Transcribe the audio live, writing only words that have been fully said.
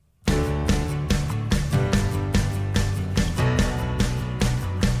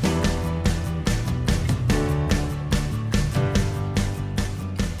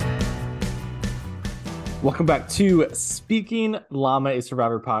Welcome back to Speaking Llama, a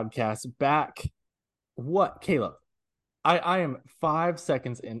Survivor podcast. Back, what, Caleb? I am 5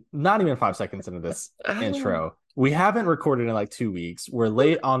 seconds in, not even 5 seconds into this intro. We haven't recorded in like 2 weeks. We're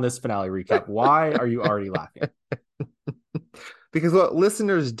late on this finale recap. Why are you already laughing? Because what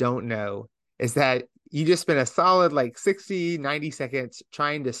listeners don't know is that you just spent a solid like 60, 90 seconds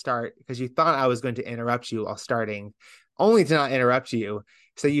trying to start because you thought I was going to interrupt you while starting, only to not interrupt you.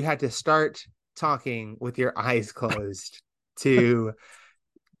 So you had to start talking with your eyes closed to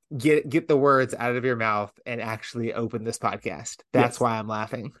get the words out of your mouth and actually open this podcast. That's Yes, why I'm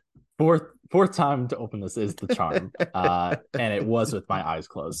laughing. fourth time to open this is the charm. And it was with my eyes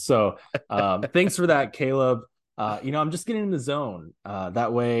closed. So thanks for that, Caleb. I'm just getting in the zone.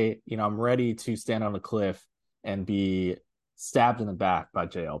 That way, I'm ready to stand on a cliff and be stabbed in the back by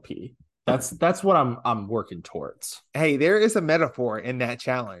JLP. That's what I'm working towards. Hey, there is a metaphor in that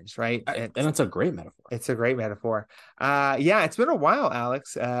challenge, right? And it's a great metaphor. It's a great metaphor. Yeah, it's been a while,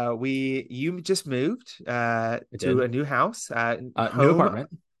 Alex. You just moved It to did. a new house, New home. apartment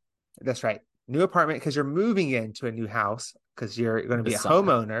That's right. New apartment because you're moving into a new house because you're going to be this a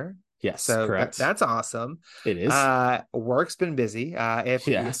summer. homeowner. Yes, So correct. that's awesome. It is. Work's been busy. If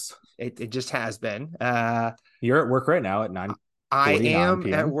Yes. it just has been. You're at work right now at I 9:49 am at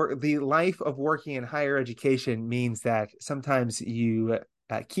p.m. work. The life of working in higher education means that sometimes you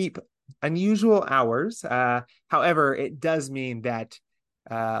keep unusual hours. However, it does mean that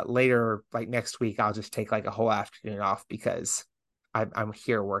later, like next week, I'll just take like a whole afternoon off because I'm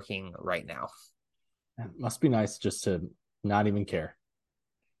here working right now. It must be nice just to not even care.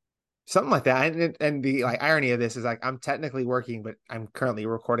 Something like that. And the like irony of this is like I'm technically working, but I'm currently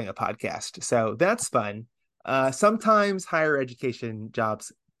recording a podcast. So that's fun. Sometimes higher education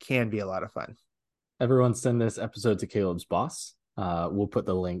jobs can be a lot of fun. Everyone send this episode to Caleb's boss. We'll put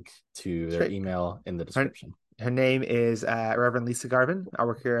the link to That's their right. email in the Her, description. her name is Reverend Lisa Garvin. I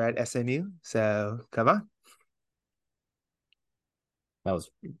work here at SMU. So come on. That was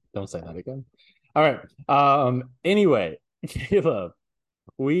Don't say that again. All right. Anyway, Caleb,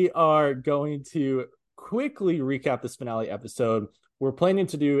 we are going to quickly recap this finale episode. We're planning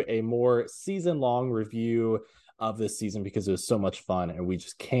to do a more season long review of this season because it was so much fun and we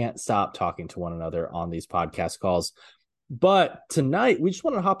just can't stop talking to one another on these podcast calls. But tonight, we just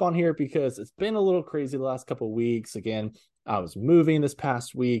want to hop on here because it's been a little crazy the last couple of weeks. Again, I was moving this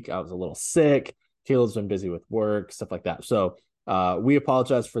past week. I was a little sick. Caleb's been busy with work, stuff like that. So we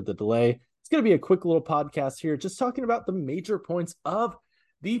apologize for the delay. It's going to be a quick little podcast here, just talking about the major points of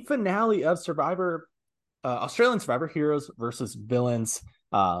the finale of Survivor, Australian Survivor Heroes versus Villains.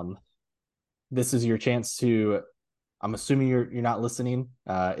 Um, this is your chance to. I'm assuming you're not listening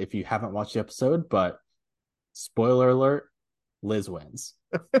if you haven't watched the episode, but spoiler alert: Liz wins.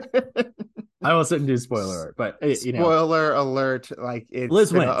 I almost didn't do spoiler alert, but Spoiler alert, like it's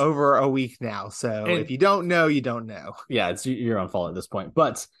Liz been wins. over a week now. So if And you don't know, you don't know. yeah, it's your own fault at this point.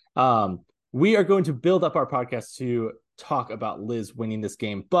 But we are going to build up our podcast to talk about Liz winning this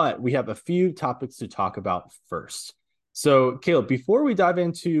game, but we have a few topics to talk about first. So, Caleb, before we dive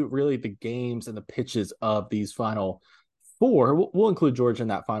into really the games and the pitches of these final four, we'll include George in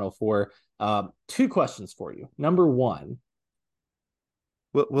that final four. Two questions for you. Number one,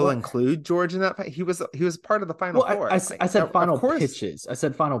 We'll what include George in that fight. He was part of the final Well, four. I Like said of final course. pitches. I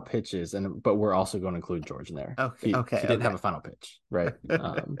said final pitches, and but we're also going to include George in there. Okay, He okay, didn't have okay. a final pitch, right?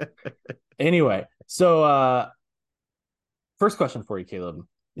 Anyway, so first question for you, Caleb.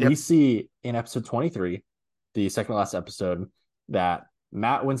 We Yep. see in episode 23, the second to last episode, that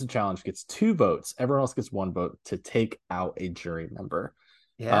Matt wins the challenge, gets 2 votes. Everyone else gets 1 vote to take out a jury member.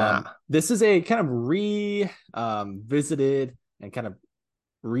 Yeah. This is a kind of visited and kind of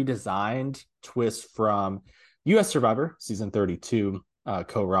redesigned twist from US Survivor season 32,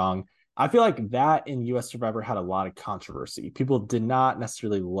 Ko Wrong. I feel like that in US Survivor had a lot of controversy. People did not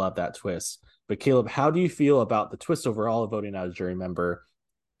necessarily love that twist. But Caleb, how do you feel about the twist overall of voting out a jury member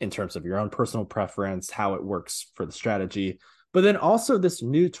in terms of your own personal preference, how it works for the strategy? But then also this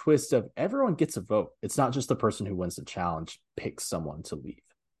new twist of everyone gets a vote. It's not just the person who wins the challenge picks someone to leave.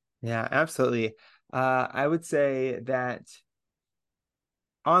 Yeah, absolutely. I would say that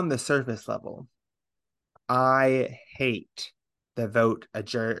on the surface level, I hate the vote a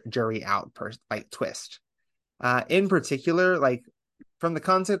jury out like twist. In particular, like from the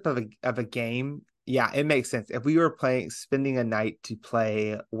concept of a game, yeah, it makes sense. If we were spending a night to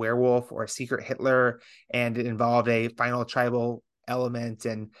play Werewolf or Secret Hitler, and it involved a final tribal element,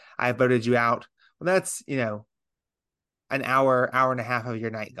 and I voted you out, well, that's an hour and a half of your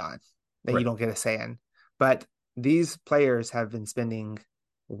night gone that you Right. don't get a say in. But these players have been spending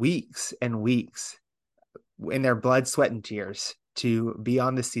weeks and weeks in their blood, sweat, and tears to be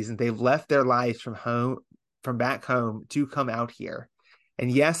on this season. They've left their lives from back home to come out here.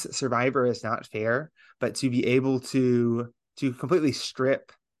 And yes, Survivor is not fair, but to be able to completely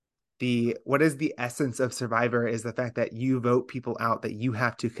strip what is the essence of Survivor is the fact that you vote people out that you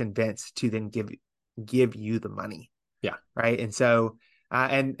have to convince to then give you the money. Yeah. Right. And so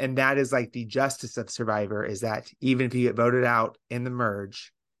and that is like the justice of Survivor, is that even if you get voted out in the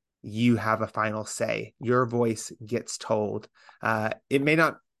merge, you have a final say. Your voice gets told. It may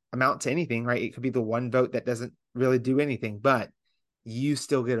not amount to anything, right? It could be the one vote that doesn't really do anything, but you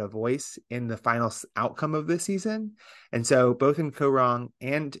still get a voice in the final outcome of this season. And so both in Kaoh Rong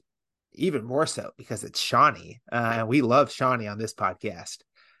and even more so because it's Shawnee, and we love Shawnee on this podcast,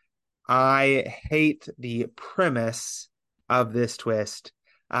 I hate the premise of this twist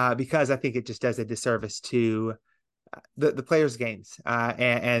because I think it just does a disservice to the players' games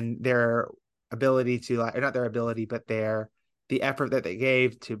and their ability to, or not their ability, but the effort that they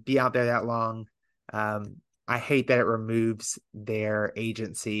gave to be out there that long. I hate that it removes their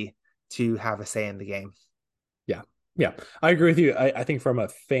agency to have a say in the game. Yeah. Yeah, I agree with you. I think from a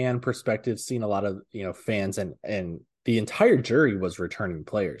fan perspective, seeing a lot of, fans and the entire jury was returning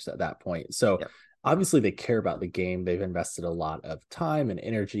players at that point. So Yep. Obviously they care about the game. They've invested a lot of time and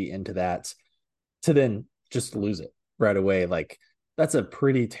energy into that to then just lose it right away. Like that's a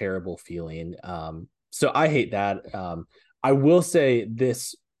pretty terrible feeling. So I hate that. I will say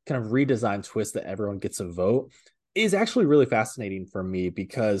this kind of redesigned twist that everyone gets a vote is actually really fascinating for me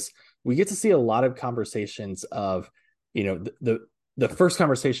because we get to see a lot of conversations of, the first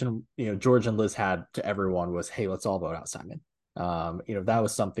conversation, George and Liz had to everyone was, hey, let's all vote out Simon. That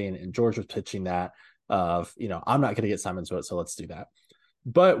was something, and George was pitching that of, I'm not going to get Simon's vote, so let's do that.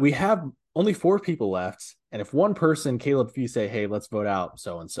 But we have only 4 people left. And if one person, Caleb, if you say, hey, let's vote out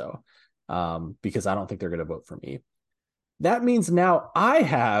so-and-so, because I don't think they're going to vote for me, that means now I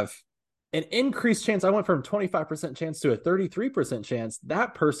have an increased chance. I went from 25% chance to a 33% chance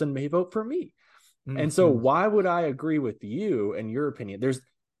that person may vote for me. Mm-hmm. And so why would I agree with you in your opinion?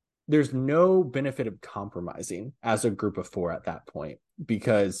 There's no benefit of compromising as a group of 4 at that point,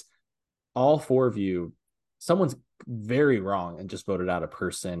 because all 4 of you, someone's very wrong and just voted out a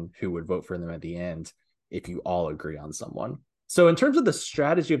person who would vote for them at the end if you all agree on someone. So in terms of the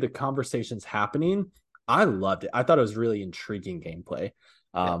strategy of the conversations happening, I loved it. I thought it was really intriguing gameplay.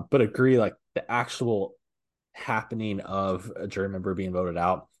 But agree, like the actual happening of a jury member being voted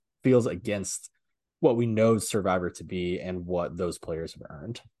out feels against what we know Survivor to be and what those players have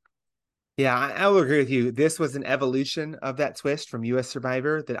earned. Yeah, I will agree with you. This was an evolution of that twist from US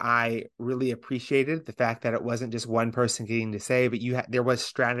Survivor that I really appreciated. The fact that it wasn't just one person getting to say, but there was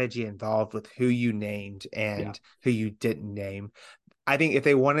strategy involved with who you named and who you didn't name. I think if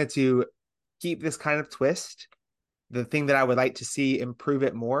they wanted to keep this kind of twist, the thing that I would like to see improve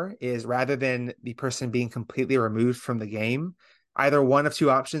it more is, rather than the person being completely removed from the game, either one of 2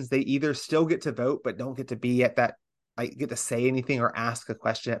 options. They either still get to vote, but don't get to be at that, like get to say anything or ask a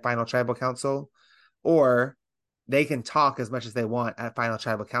question at Final Tribal Council, or they can talk as much as they want at Final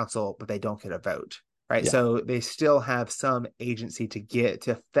Tribal Council, but they don't get a vote. Right. Yeah. So they still have some agency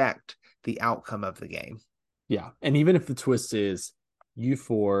to affect the outcome of the game. Yeah. And even if the twist is you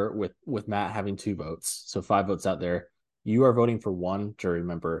 4 with Matt having 2 votes, so 5 votes out there, you are voting for one jury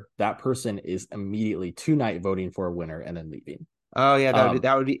member. That person is immediately tonight voting for a winner and then leaving. Oh yeah,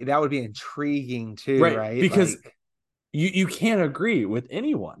 that would be intriguing too, right? Because you can't agree with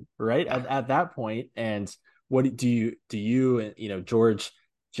anyone, right? Yeah. At that point. And what do you George,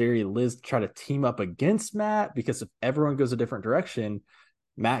 Jerry, Liz try to team up against Matt? Because if everyone goes a different direction,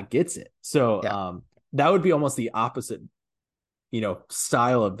 Matt gets it. So that would be almost the opposite,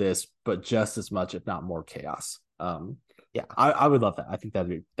 style of this, but just as much, if not more chaos. I would love that. I think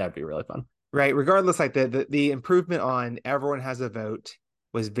that'd be really fun. Right. Regardless, like the improvement on everyone has a vote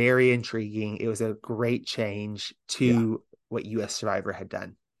was very intriguing. It was a great change to what US Survivor had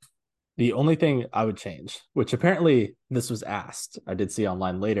done. The only thing I would change, which apparently this was asked, I did see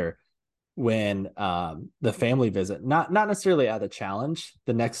online later, when the family visit, not necessarily at the challenge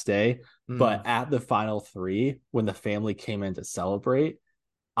the next day, but at the final 3, when the family came in to celebrate,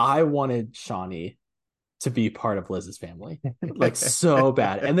 I wanted Shawnee to be part of Liz's family, like so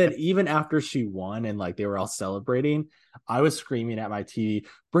bad. And then even after she won and like they were all celebrating, I was screaming at my TV,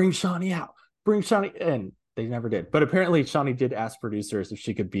 bring Shawnee out, bring Shawnee. And they never did. But apparently Shawnee did ask producers if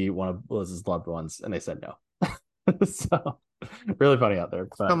she could be one of Liz's loved ones, and they said no. So really funny out there.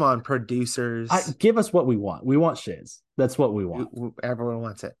 But come on, producers. Give us what we want. We want shiz. That's what we want. Everyone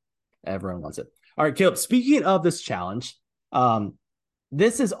wants it. Everyone wants it. All right, Caleb, speaking of this challenge,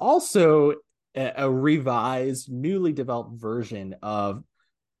 this is also a revised, newly developed version of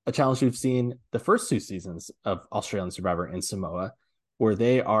a challenge we've seen the first 2 seasons of Australian Survivor in Samoa, where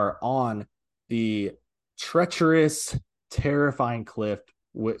they are on the treacherous, terrifying cliff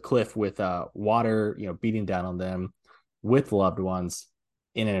with water, beating down on them with loved ones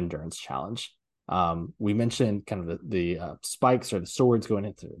in an endurance challenge. We mentioned kind of the spikes or the swords going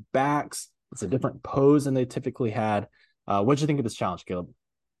into their backs. It's a different pose than they typically had. What did you think of this challenge, Caleb?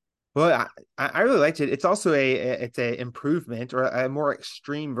 Well, I really liked it. It's also it's a improvement or a more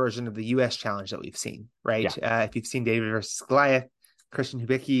extreme version of the U.S. challenge that we've seen, right? Yeah. If you've seen David versus Goliath, Christian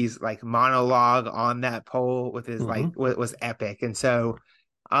Hibicki's like monologue on that pole with his Mm-hmm. was epic, and so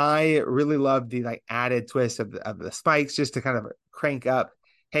I really loved the like added twist of the spikes just to kind of crank up.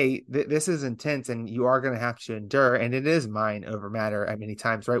 Hey, this is intense, and you are going to have to endure, and it is mind over matter at many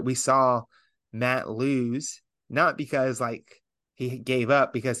times, right? We saw Matt lose not because like he gave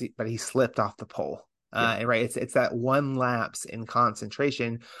up but he slipped off the pole. Yeah. And right, it's that one lapse in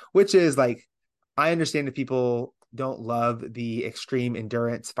concentration, which is like I understand if people don't love the extreme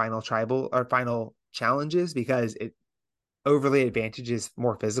endurance final tribal or final challenges because it overly advantages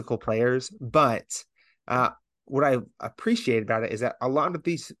more physical players. But what I appreciate about it is that a lot of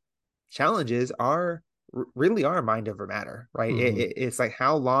these challenges really are mind over matter, right? Mm-hmm. It's like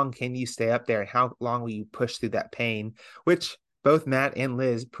how long can you stay up there and how long will you push through that pain, which both Matt and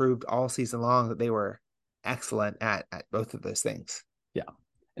Liz proved all season long that they were excellent at both of those things. Yeah.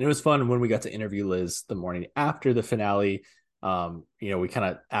 And it was fun when we got to interview Liz the morning after the finale. We kind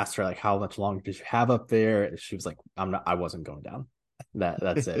of asked her like, how much longer did you have up there? And she was like, I wasn't going down.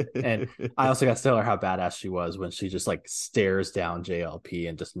 That's it. And I also got to tell her how badass she was when she just like stares down JLP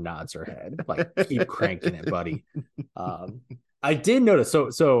and just nods her head, like, keep cranking it, buddy. I did notice,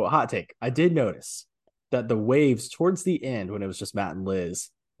 so hot take. I did notice that the waves towards the end, when it was just Matt and Liz,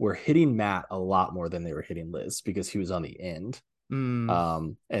 were hitting Matt a lot more than they were hitting Liz because he was on the end.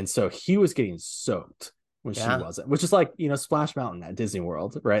 Mm, And so he was getting soaked when she yeah. wasn't, which is like, Splash Mountain at Disney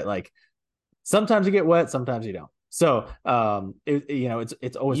World, right? Like sometimes you get wet, sometimes you don't. So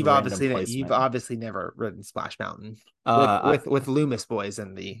it's always random You've placement. obviously never ridden Splash Mountain Uh with Loomis boys I,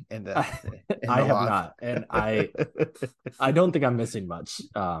 in I the have log. not, and I don't think I'm missing much.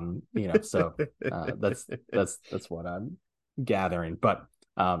 So that's what I'm gathering. But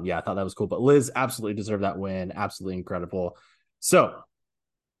yeah, I thought that was cool. But Liz absolutely deserved that win. Absolutely incredible. So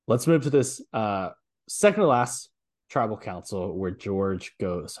let's move to this second to last tribal council where George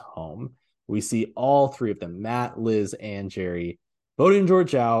goes home. We see all three of them, Matt, Liz, and Jerry, voting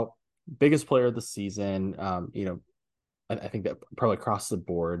George out. Biggest player of the season. I think that probably across the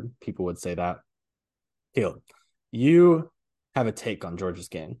board, people would say that. Caleb, you have a take on George's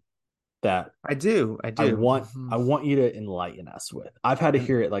game that I do. I Mhm. want I want you to enlighten us with. I've had to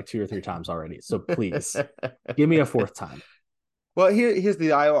hear it like 2 or 3 times already. So please give me a fourth time. Well, here's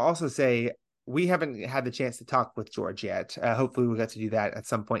the. I will also say we haven't had the chance to talk with George yet. Hopefully, we'll get to do that at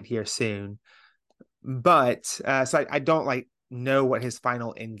some point here soon. But so I don't like know what his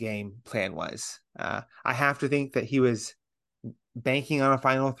final in game plan was. I have to think that he was banking on a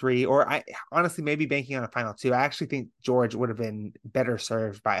final three, or I honestly maybe banking on a final two. I actually think George would have been better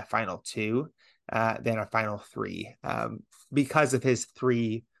served by a final two than a final three because of his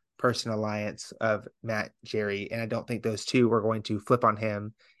three-person alliance of Matt, Jerry, and I don't think those two were going to flip on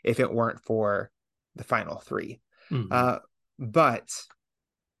him if it weren't for the final three. Mm-hmm. But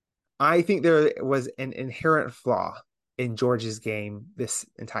I think there was an inherent flaw in George's game this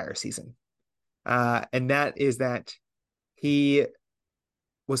entire season. And that is that he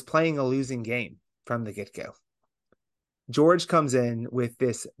was playing a losing game from the get go. George comes in with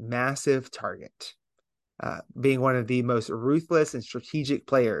this massive target, being one of the most ruthless and strategic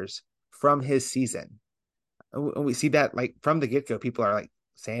players from his season. And we see that like from the get go, people are like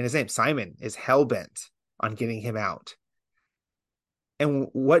saying his name. Simon is hell bent on getting him out. And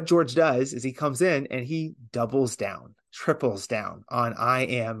what George does is he comes in and he doubles down, triples down on I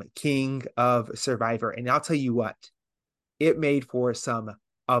am king of Survivor. And I'll tell you what, it made for some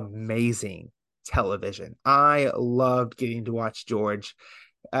amazing television. I loved getting to watch George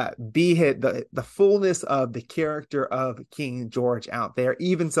be hit the fullness of the character of King George out there,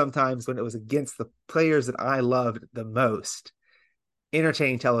 even sometimes when it was against the players that I loved the most.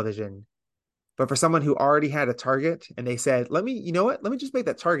 Entertaining television. But for someone who already had a target and they said, you know what? Let me just make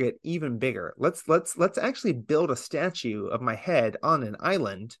that target even bigger. Let's actually build a statue of my head on an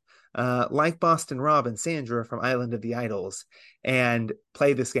island, like Boston Rob and Sandra from Island of the Idols, and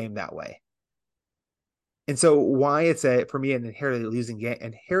play this game that way. And so why it's for me an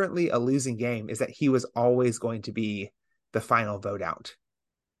inherently a losing game is that he was always going to be the final vote out.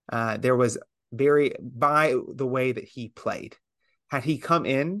 There was very by the way that he played. Had he come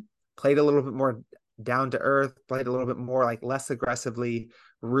in, played a little bit more down to earth, played a little bit more like less aggressively,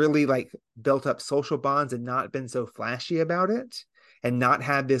 really like built up social bonds and not been so flashy about it, and not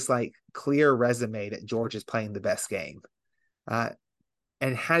had this like clear resume that George is playing the best game. Uh,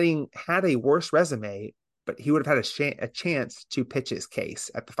 and having had a worse resume, but he would have had a chance to pitch his case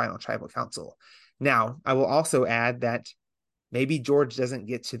at the final tribal council. Now, I will also add that maybe George doesn't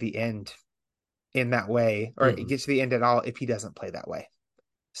get to the end in that way, or Mm-hmm. get to the end at all if he doesn't play that way.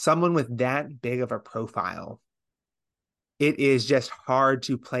 Someone with that big of a profile, it is just hard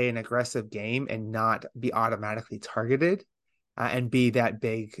to play an aggressive game and not be automatically targeted and be that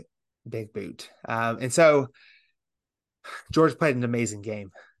big boot. And so George played an amazing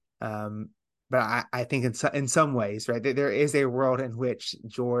game. Um, but I think in some ways, right, there is a world in which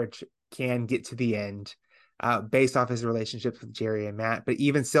George can get to the end based off his relationships with Jerry and Matt. But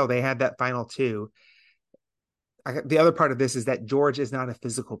even still, they had that final two. The other part of this is that George is not a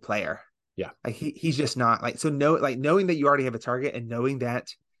physical player. Yeah. Like he's just not like, so knowing that you already have a target and knowing that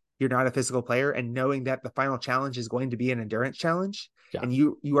you're not a physical player and knowing that the final challenge is going to be an endurance challenge Yeah. and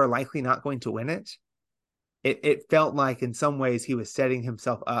you are likely not going to win it. It felt like in some ways he was setting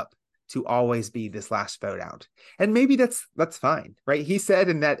himself up to always be this last vote out. And maybe that's fine, right? He said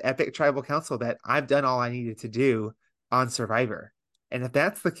in that epic tribal council that I've done all I needed to do on Survivor. And if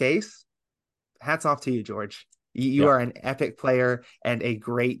that's the case, hats off to you, George. You Yeah. are an epic player and a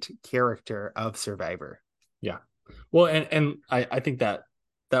great character of Survivor. Yeah. Well, and I think that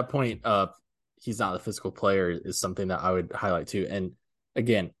that point of he's not a physical player is something that I would highlight too. And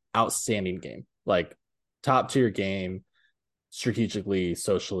again, outstanding game, like top tier game strategically,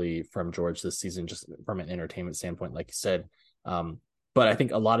 socially from George this season, just from an entertainment standpoint, like you said. Um, but I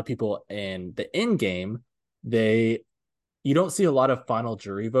think a lot of people in the end game, you don't see a lot of final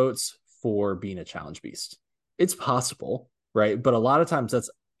jury votes for being a challenge beast. It's possible, right? But a lot of times that's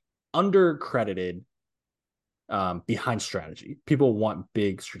undercredited behind strategy. People want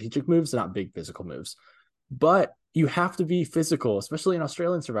big strategic moves, not big physical moves. But you have to be physical, especially in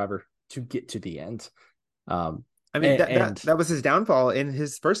Australian Survivor, to get to the end. Um, I mean and, that and that was his downfall in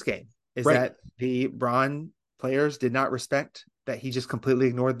his first game, is right, that the Braun players did not respect that he just completely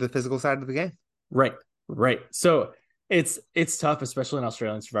ignored the physical side of the game. right, right. So it's tough, especially in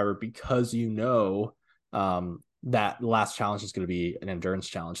Australian Survivor, because that last challenge is going to be an endurance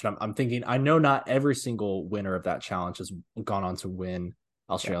challenge. And I'm thinking, I know not every single winner of that challenge has gone on to win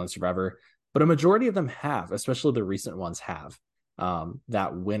Yeah. Australian Survivor, but a majority of them have, especially the recent ones have.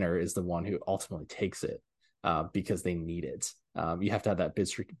 That winner is the one who ultimately takes it because they need it. You have to have that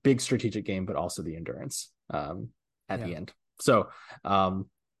big strategic game, but also the endurance at Yeah. the end. So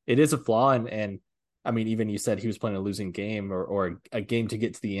it is a flaw. And I mean, even you said he was playing a losing game or a game to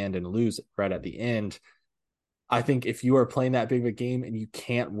get to the end and lose right at the end. I think if you are playing that big of a game and you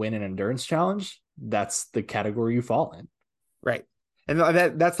can't win an endurance challenge, that's the category you fall in. Right. And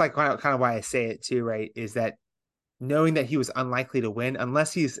that's like kind of why I say it too, right? Is that knowing that he was unlikely to win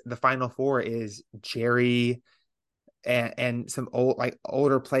unless he's the final four is Jerry and some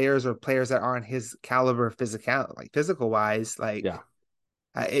older players or players that aren't his caliber physical wise, like Yeah.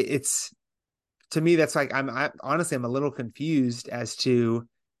 it's to me that's like honestly I'm a little confused as to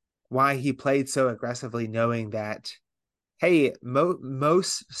why he played so aggressively, knowing that hey,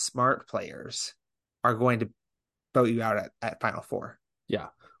 most smart players are going to vote you out at final four. Yeah.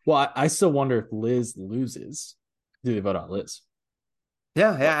 Well, I still wonder if Liz loses. Do they vote out Liz?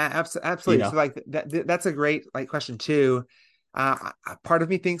 Yeah, Well, yeah, you absolutely. So know, like that's a great like question too. Part of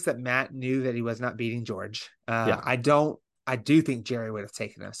me thinks that Matt knew that he was not beating George. yeah, I don't. I do think Jerry would have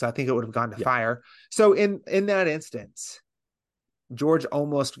taken him, so I think it would have gone to yeah, fire. So in that instance, George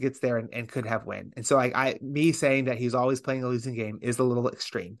almost gets there and could have win. And so like me saying that he's always playing a losing game is a little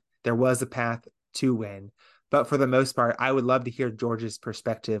extreme. There was a path to win, but for the most part, I would love to hear George's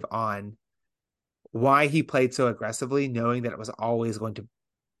perspective on why he played so aggressively, knowing that it was always going to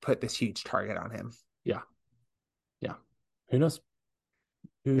put this huge target on him. yeah, yeah. Who knows?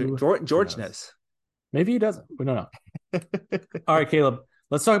 Who George knows? knows. Maybe he doesn't. We don't know. All right, Caleb.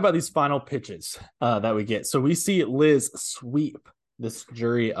 Let's talk about these final pitches that we get. So we see Liz sweep this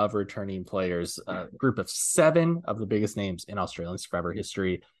jury of returning players, a group of 7 of the biggest names in Australian Survivor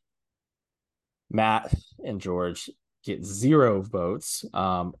history. Matt and George get 0 votes.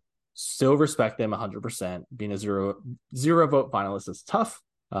 Still respect them 100%. Being a zero vote finalist is tough,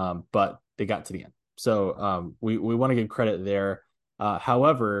 but they got to the end. So we want to give credit there.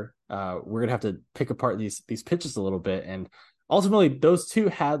 However, we're gonna have to pick apart these pitches a little bit, and ultimately those two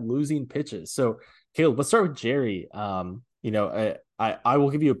had losing pitches. So Caleb, let's start with Jerry. I will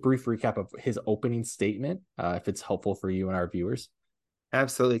give you a brief recap of his opening statement, if it's helpful for you and our viewers.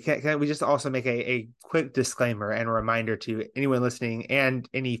 Absolutely. Can we just also make a quick disclaimer and a reminder to anyone listening and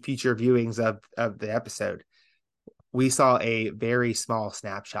any future viewings of the episode? We saw a very small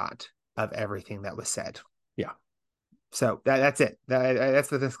snapshot of everything that was said. Yeah. So that's it. That's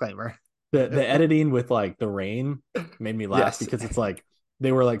the disclaimer. The editing with like the rain made me laugh Yes. because it's like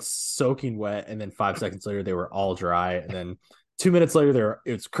they were like soaking wet, and then 5 seconds later they were all dry, and then 2 minutes later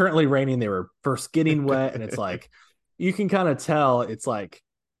it's currently raining. They were first getting wet, and it's like you can kind of tell it's like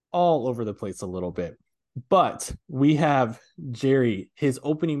all over the place a little bit. But we have Jerry, his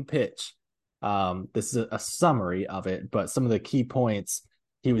opening pitch. This is a summary of it, but some of the key points.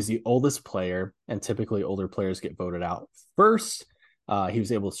 He was the oldest player, and typically older players get voted out first. He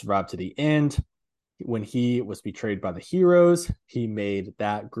was able to survive to the end. When he was betrayed by the heroes, he made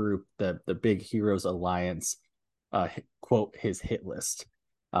that group, the Big Heroes Alliance, quote, his hit list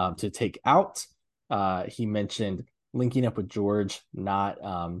to take out. He mentioned linking up with George, not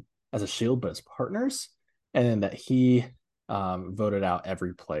as a shield, but as partners. And then that he voted out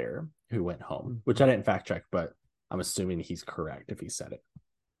every player who went home, which I didn't fact check, but I'm assuming he's correct if he said it.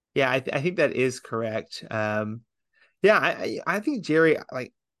 Yeah, I think that is correct. Yeah, I think Jerry,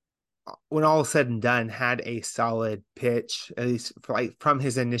 like when all said and done, had a solid pitch, at least for, like from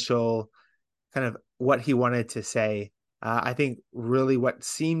his initial kind of what he wanted to say. I think really what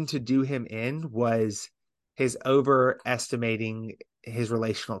seemed to do him in was his overestimating his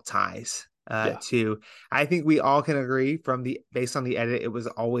relational ties. Yeah. To I think we all can agree from the based on the edit, it was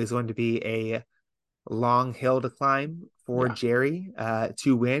always going to be a long hill to climb for Yeah. Jerry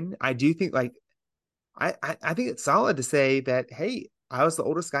to win. I do think like I think it's solid to say that, hey, I was the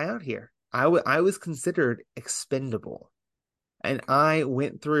oldest guy out here. I was considered expendable. And I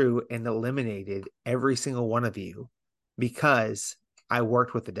went through and eliminated every single one of you because I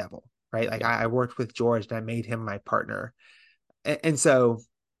worked with the devil, right? Like Yeah. I worked with George and I made him my partner. And so,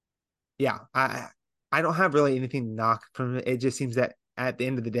 yeah, I don't have really anything to knock from it. It just seems that at the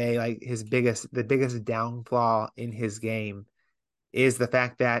end of the day, like the biggest downfall in his game is the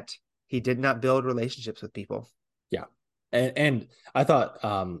fact that he did not build relationships with people. Yeah. And I thought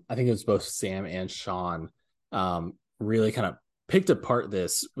I think it was both Sam and Sean really kind of picked apart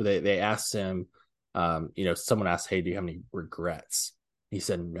this. They asked him, someone asked, "Hey, do you have any regrets?" He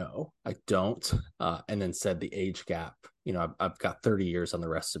said, "No, I don't." And then said the age gap. I've got 30 years on the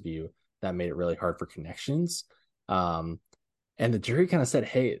rest of you. That made it really hard for connections. And the jury kind of said,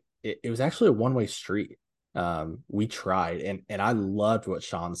 "Hey, it was actually a one-way street. We tried," and I loved what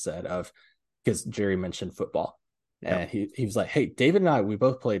Sean said of because Jerry mentioned football. Yep. And he was like, "Hey, David and I, we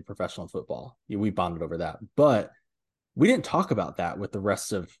both played professional football. We bonded over that. But we didn't talk about that with the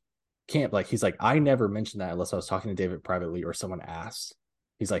rest of camp." Like, he's like, "I never mentioned that unless I was talking to David privately or someone asked."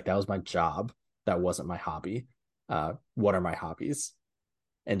 He's like, "That was my job. That wasn't my hobby. What are my hobbies?"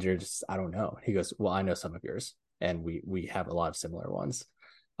 And you're just, "I don't know." He goes, "Well, I know some of yours, and we have a lot of similar ones."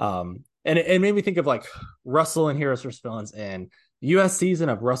 And it made me think of like Russell and Heroes vs. Villains and US season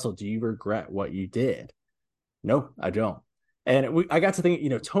of Russell. Do you regret what you did? No, I don't. And I got to think,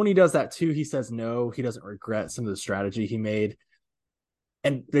 Tony does that too. He says no, he doesn't regret some of the strategy he made,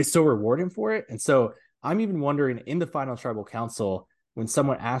 and they still reward him for it. And so I'm even wondering in the final tribal council, when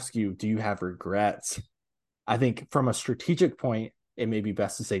someone asks you, "Do you have regrets?" I think from a strategic point, it may be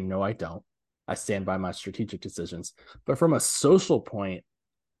best to say, "No, I don't. I stand by my strategic decisions." But from a social point,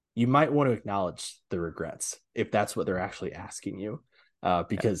 you might want to acknowledge the regrets if that's what they're actually asking you,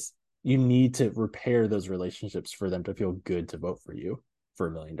 because you need to repair those relationships for them to feel good to vote for you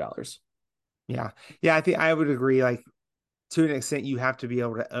for $1 million. Yeah. Yeah, I think I would agree. Like to an extent, you have to be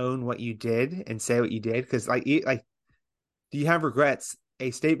able to own what you did and say what you did. Because like, do you have regrets?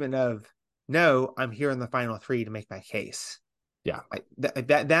 A statement of no, I'm here in the final three to make my case. Yeah. Like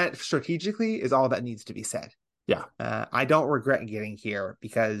that strategically is all that needs to be said. Yeah. I don't regret getting here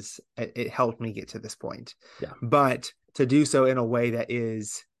because it helped me get to this point. Yeah. But to do so in a way that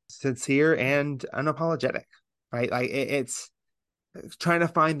is sincere and unapologetic, right? Like it's trying to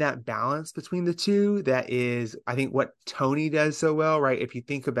find that balance between the two. That is, I think, what Tony does so well, right? If you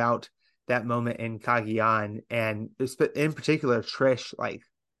think about that moment in Cagayan, and in particular, Trish like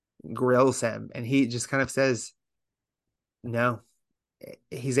grills him, and he just kind of says, "No."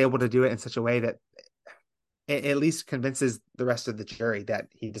 He's able to do it in such a way that it at least convinces the rest of the jury that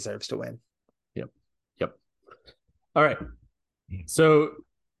he deserves to win. Yep. Yep. All right. So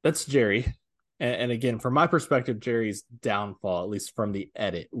that's Jerry. And again, from my perspective, Jerry's downfall, at least from the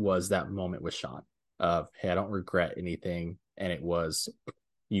edit, was that moment with Sean of, "Hey, I don't regret anything." And it was,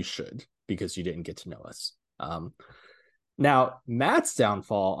 "You should, because you didn't get to know us." Now, Matt's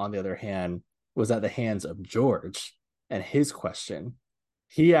downfall, on the other hand, was at the hands of George and his question.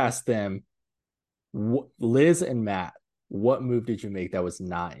 He asked them, Liz and Matt, what move did you make that was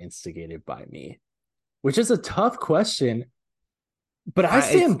not instigated by me? Which is a tough question, but I It's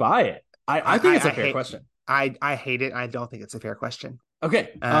stand by it. I think it's I a fair hate question. I hate it. I don't think it's a fair question.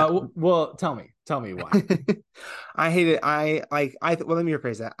 Okay. Uh, Well, tell me why. I hate it. Well, let me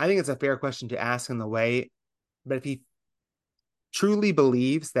rephrase that. I think it's a fair question to ask in the way, but if he truly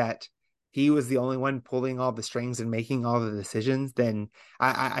believes that he was the only one pulling all the strings and making all the decisions, then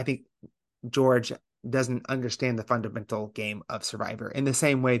I think George doesn't understand the fundamental game of Survivor in the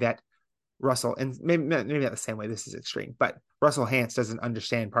same way that Russell, and maybe not the same way, this is extreme, but Russell Hantz doesn't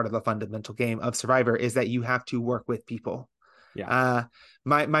understand part of the fundamental game of Survivor is that you have to work with people. Yeah. Uh,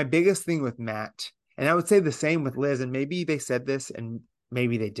 my biggest thing with Matt, and I would say the same with Liz, and maybe they said this and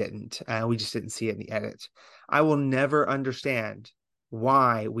maybe they didn't. We just didn't see it in the edit. I will never understand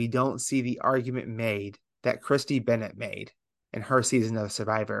why we don't see the argument made that Christy Bennett made in her season of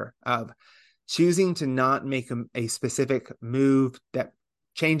Survivor of choosing to not make a specific move that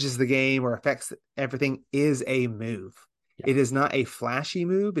changes the game or affects everything is a move. Yeah. It is not a flashy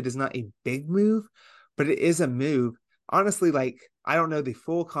move. It is not a big move, but it is a move. Honestly, like I don't know the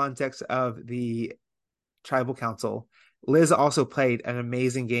full context of the tribal council. Liz also played an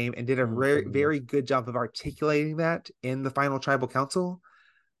amazing game and did a very, Mm-hmm. very good job of articulating that in the final tribal council.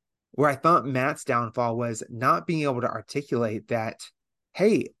 Where I thought Matt's downfall was not being able to articulate that,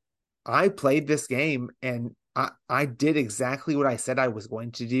 hey, I played this game and I did exactly what I said I was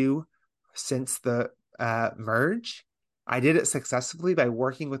going to do since the merge. I did it successfully by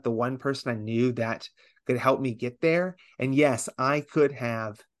working with the one person I knew that could help me get there. And yes, I could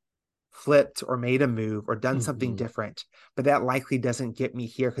have flipped or made a move or done something Mm-hmm. different, but that likely doesn't get me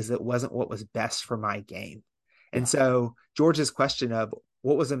here because it wasn't what was best for my game. And Yeah. so George's question of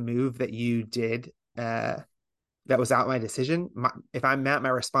what was a move that you did that was out my decision. If I'm Matt, my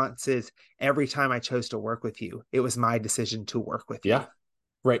response is every time I chose to work with you, it was my decision to work with you. Yeah.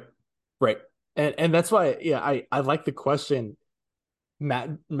 Right. Right. And that's why, yeah, I like the question.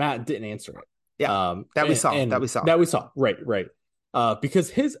 Matt didn't answer it. Yeah, that we saw. That And we saw. that we saw. Right, right.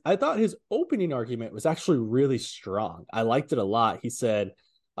 Because I thought his opening argument was actually really strong. I liked it a lot. He said,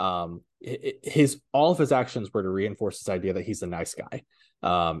 all of his actions were to reinforce his idea that he's a nice guy.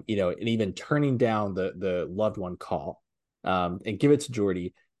 And even turning down the loved one call, and give it to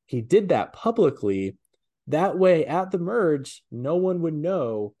Jordy. He did that publicly. That way, at the merge, no one would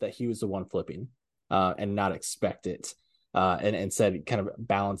know that he was the one flipping, and not expect it. And said kind of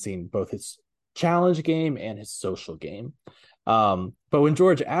balancing both his challenge game and his social game. But when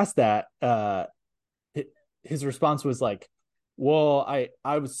George asked that, his response was like, well,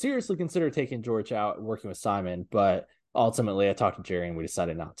 I would seriously consider taking George out and working with Simon, but ultimately I talked to Jerry and we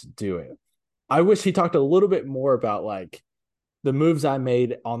decided not to do it. I wish he talked a little bit more about like the moves I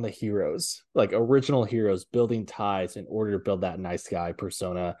made on the heroes, like original heroes, building ties in order to build that nice guy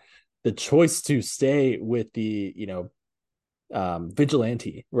persona. The choice to stay with the,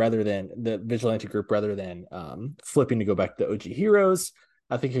 vigilante rather than the vigilante group rather than flipping to go back to the OG heroes.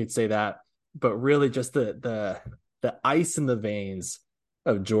 I think he'd say that, but really just the ice in the veins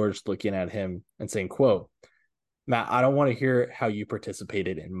of George looking at him and saying, "quote Matt, I don't want to hear how you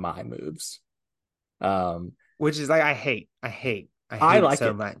participated in my moves." Which is like I I hate it like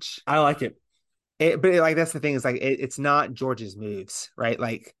so it. much. I like it. Like that's the thing is like it's not George's moves, right?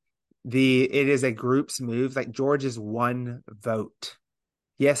 Like it is a group's moves. Like George is one vote.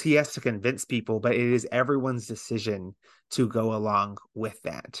 Yes, he has to convince people, but it is everyone's decision to go along with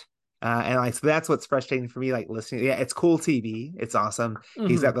that. And like so that's what's frustrating for me. Like listening, yeah, it's cool TV. It's awesome.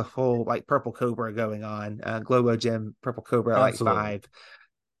 He's got Mm-hmm. the full like Purple Cobra going on, Globo Gym Purple Cobra like Absolutely. 5.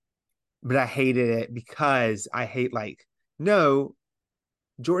 But I hated it because I hate like no,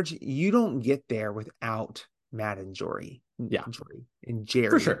 George, you don't get there without Matt and Yeah, and for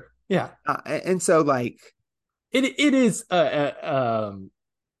Jerry. sure. Yeah, And so like it is a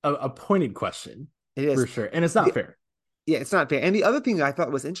pointed question it is for sure, and it's not the, fair. yeah, it's not fair. And the other thing I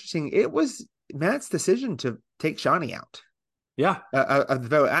thought was interesting, it was Matt's decision to take Shawnee out Yeah. of the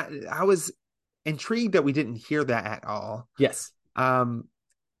vote. I was intrigued that we didn't hear that at all. Yes. Um,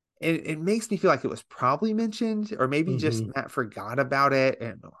 it makes me feel like it was probably mentioned, or maybe just Mm-hmm. Matt forgot about it,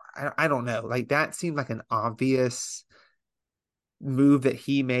 and I don't know. Like that seemed like an obvious move that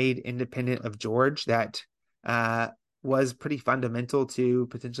he made independent of George that uh, was pretty fundamental to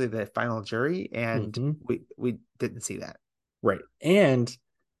potentially the final jury, and Mm-hmm. we didn't see that. Right. And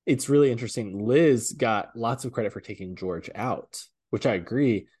it's really interesting. Liz got lots of credit for taking George out, which I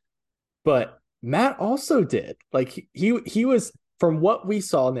agree. But Matt also did. Like he was, from what we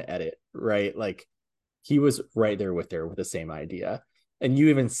saw in the edit, right? Like he was right there with her with the same idea. And you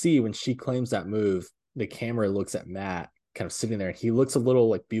even see when she claims that move, the camera looks at Matt kind of sitting there and he looks a little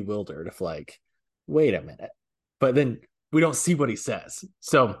like bewildered of like, wait a minute. But then we don't see what he says.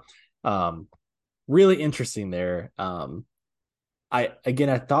 So really interesting there. I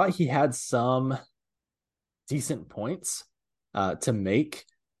thought he had some decent points to make.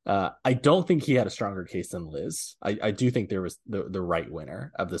 I don't think he had a stronger case than Liz. I do think there was the right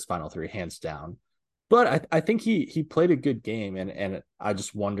winner of this final three, hands down. But I think he played a good game, and I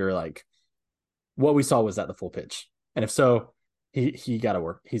just wonder like what we saw was that the full pitch, and if so, he got to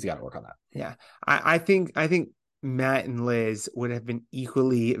work. He's got to work on that. Yeah, I think Matt and Liz would have been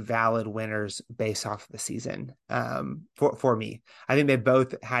equally valid winners based off of the season. For me, I think they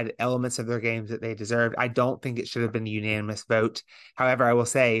both had elements of their games that they deserved. I don't think it should have been a unanimous vote. However, I will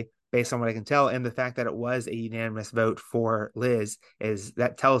say, based on what I can tell, and the fact that it was a unanimous vote for Liz, is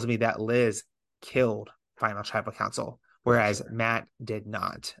that tells me that Liz killed Final Tribal Council, whereas sure. Matt did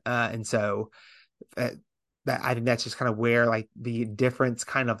not. And so that I think that's just kind of where like the difference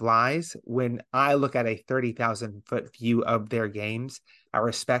kind of lies. When I look at a 30,000-foot view of their games, I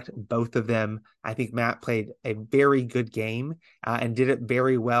respect both of them. I think Matt played a very good game and did it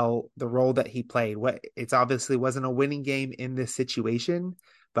very well. The role that he played, what it's obviously wasn't a winning game in this situation,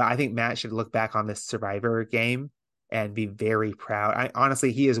 but I think Matt should look back on this Survivor game and be very proud.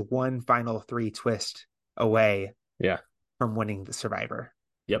 Honestly, he is one final three twist away Yeah. from winning the Survivor.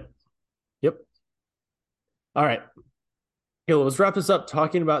 Yep. Yep. All right. Okay, let's wrap this up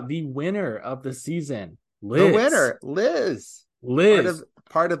talking about the winner of the season, The Liz. winner, Liz, part Liz. of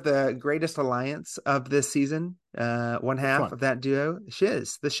part of the greatest alliance of this season. One Which half one? of that duo, the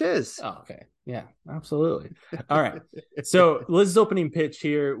Shiz. Oh, okay. Yeah, absolutely. All right. So Liz's opening pitch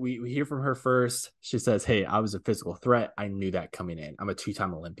here, we hear from her first. She says, "Hey, I was a physical threat. I knew that coming in. I'm a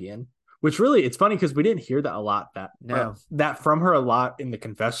two-time Olympian." Which really, it's funny because we didn't hear that a lot, No, that from her a lot in the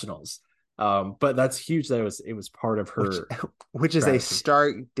confessionals. But that's huge that it was part of which her which is a strategy.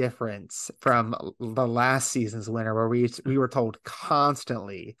 stark difference from the last season's winner, where we were told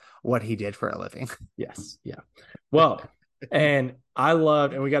constantly what he did for a living. Yes. Yeah. Well, and I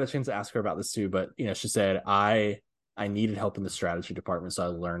loved, and we got a chance to ask her about this too, but she said, I needed help in the strategy department, so I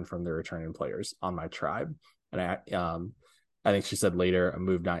learned from the returning players on my tribe. And I think she said later, a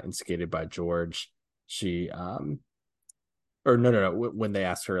move not instigated by George. She or no, when they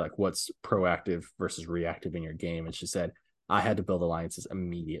asked her like what's proactive versus reactive in your game, and she said, I had to build alliances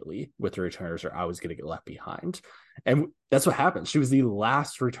immediately with the returners or I was going to get left behind. And that's what happened. She was the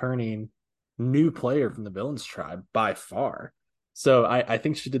last returning new player from the villains tribe by far. So I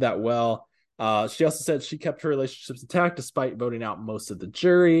think she did that well. She also said she kept her relationships intact despite voting out most of the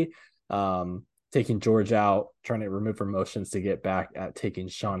jury, taking George out, trying to remove her motions to get back at taking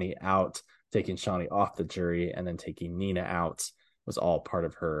Shawnee out, taking Shawnee off the jury, and then taking Nina out was all part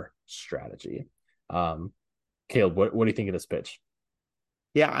of her strategy. Caleb, what do you think of this pitch?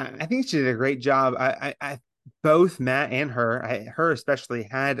 Yeah, I think she did a great job. Both Matt and her especially,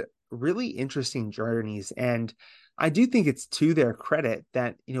 had really interesting journeys, and I do think it's to their credit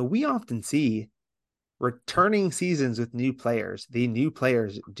that we often see returning seasons with new players. The new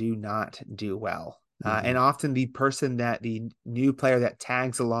players do not do well, Mm-hmm. and often the new player that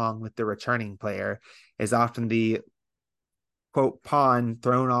tags along with the returning player is often the quote pawn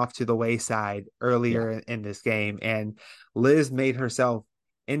thrown off to the wayside Yeah. earlier in this game. And Liz made herself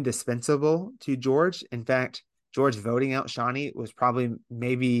indispensable to George. In fact, George voting out Shawnee was probably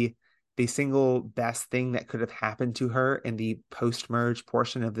maybe the single best thing that could have happened to her in the post merge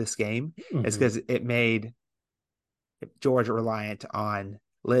portion of this game, is Mm-hmm. because it made George reliant on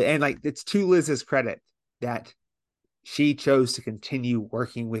Liz. And like, it's to Liz's credit that she chose to continue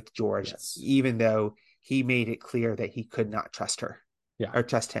working with George, Yes. even though he made it clear that he could not trust her Yeah. or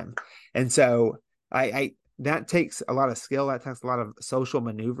trust him. And so I that takes a lot of skill, that takes a lot of social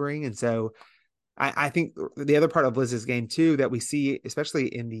maneuvering. And so I think the other part of Liz's game too that we see, especially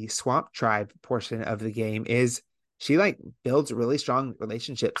in the Swamp Tribe portion of the game, is she like builds really strong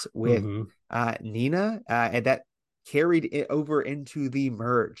relationships with Mm-hmm. Nina, and that carried it over into the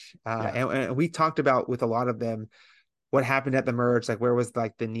merge. Yeah. And we talked about with a lot of them what happened at the merge, like where was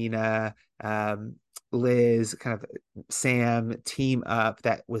like the Nina, Liz, kind of Sam team up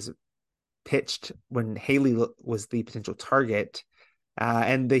that was pitched when Haley was the potential target.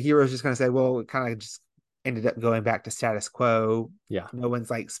 And the heroes just kind of said, well, it kind of just ended up going back to status quo. Yeah. No one's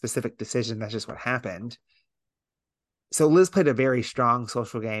like specific decision. That's just what happened. So Liz played a very strong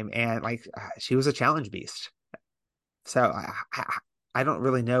social game, and like she was a challenge beast. So I don't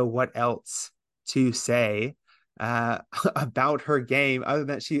really know what else to say about her game other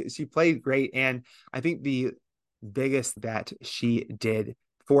than she played great. And I think the biggest that she did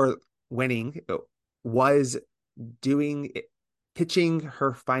for winning was doing pitching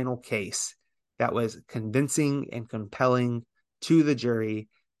her final case that was convincing and compelling to the jury.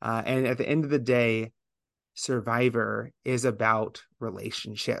 And at the end of the day, Survivor is about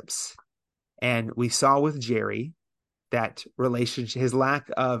relationships. And we saw with Jerry that relationship, his lack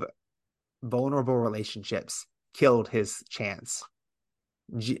of vulnerable relationships killed his chance.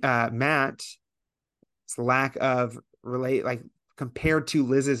 Matt's lack of like compared to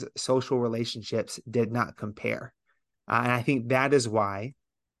Liz's social relationships did not compare. And I think that is why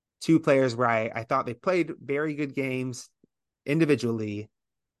two players where I thought they played very good games individually,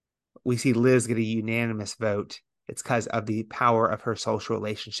 we see Liz get a unanimous vote. It's because of the power of her social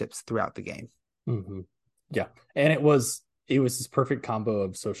relationships throughout the game. Mm-hmm. Yeah. And it was this perfect combo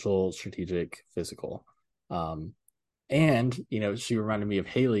of social, strategic, physical. And she reminded me of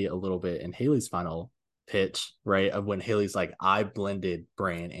Haley a little bit in Haley's final pitch, right? Of when Haley's like, I blended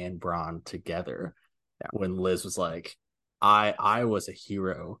Brain and Braun together. Yeah. When Liz was like, I was a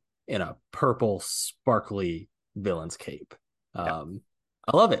hero in a purple sparkly villain's cape. Yeah.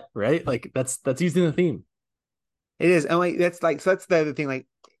 I love it, right? Like that's using the theme. It is. And like that's the other thing. Like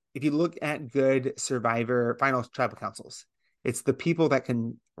if you look at good Survivor final tribal councils, it's the people that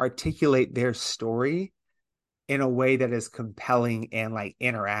can articulate their story in a way that is compelling and like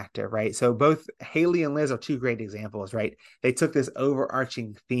interactive, right? So both Haley and Liz are two great examples, right? They took this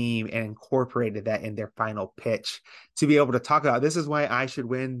overarching theme and incorporated that in their final pitch to be able to talk about this is why I should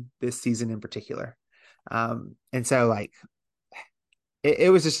win this season in particular. And so like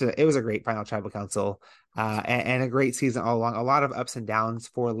it was just it was a great final tribal council and a great season all along. A lot of ups and downs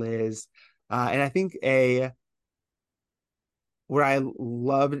for Liz, and I think what I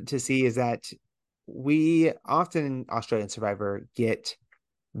loved to see is that we often in Australian Survivor get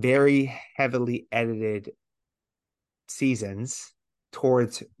very heavily edited seasons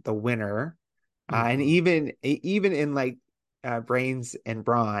towards the winner, and even in like Brains and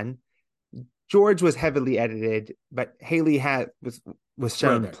Braun, George was heavily edited, but Haley was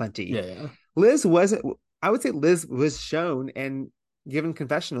shown Right. plenty. Yeah. Liz wasn't. I would say Liz was shown and given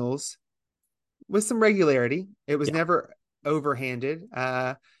confessionals with some regularity. It was Yeah. never overhanded.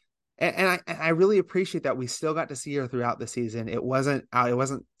 And I really appreciate that we still got to see her throughout the season. It wasn't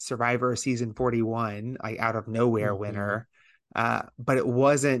Survivor season 41, like out of nowhere winner. But it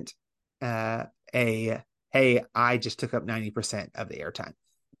wasn't a hey, I just took up 90% of the airtime.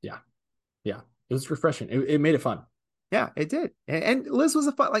 Yeah. Yeah. It was refreshing. It made it fun. Yeah, it did. And Liz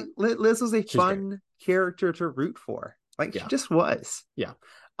was Liz was a She's great. fun character to root for. Like she Yeah. just was. Yeah.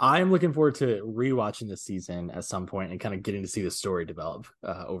 I'm looking forward to rewatching this season at some point and kind of getting to see the story develop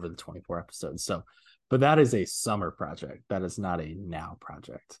over the 24 episodes. So, but that is a summer project. That is not a now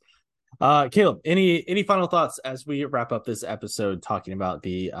project. Caleb, any final thoughts as we wrap up this episode talking about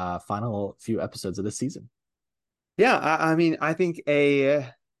the final few episodes of this season? Yeah, I mean, I think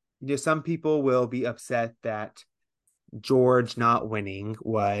some people will be upset that George not winning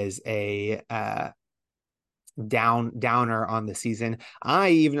was a downer on the season. I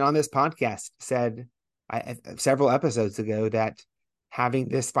even on this podcast said several episodes ago that having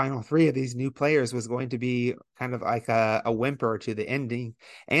this final three of these new players was going to be kind of like a whimper to the ending,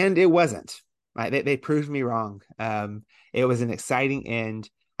 and it wasn't. They proved me wrong. It was an exciting end.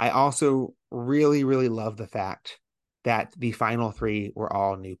 I also really, really love the fact that the final three were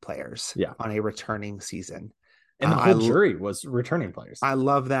all new players on a returning season. And the whole jury was returning players. I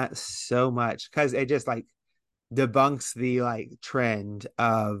love that so much because it just like debunks the like trend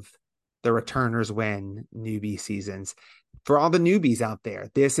of the returners win newbie seasons. For all the newbies out there,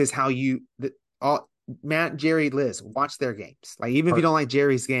 this is how all Matt, Jerry, Liz, watch their games. Like even if you don't like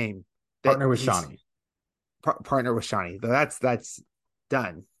Jerry's game, partner with Shawnee. Partner with Shawnee. That's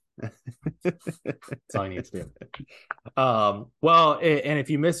done. That's all you need to do. Well, and if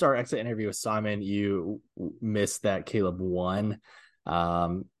you missed our exit interview with Simon, you missed that Caleb won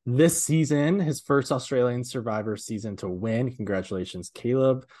this season, his first Australian Survivor season to win. Congratulations,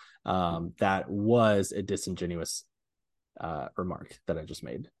 Caleb. That was a disingenuous remark that I just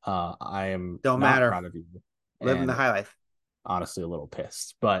made. I am don't not matter. proud of you. Living the high life. Honestly, a little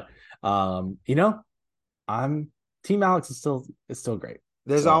pissed, but I'm Team Alex is still great.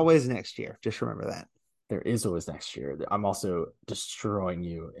 There's always next year. Just remember that. There is always next year. I'm also destroying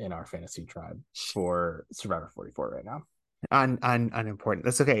you in our fantasy tribe for Survivor 44 right now. Unimportant.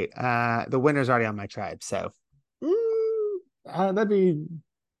 That's okay. The winner's already on my tribe, so that'd be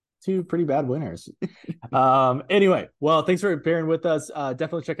Two pretty bad winners. Anyway, well, thanks for bearing with us.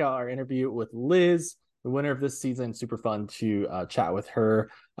 Definitely check out our interview with Liz, the winner of this season. Super fun to chat with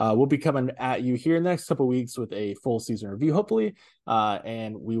her. We'll be coming at you here in the next couple weeks with a full season review, hopefully.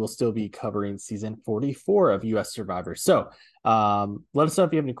 And we will still be covering season 44 of US Survivor. So let us know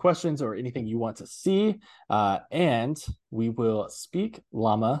if you have any questions or anything you want to see. And we will speak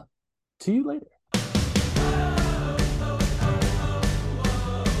llama to you later.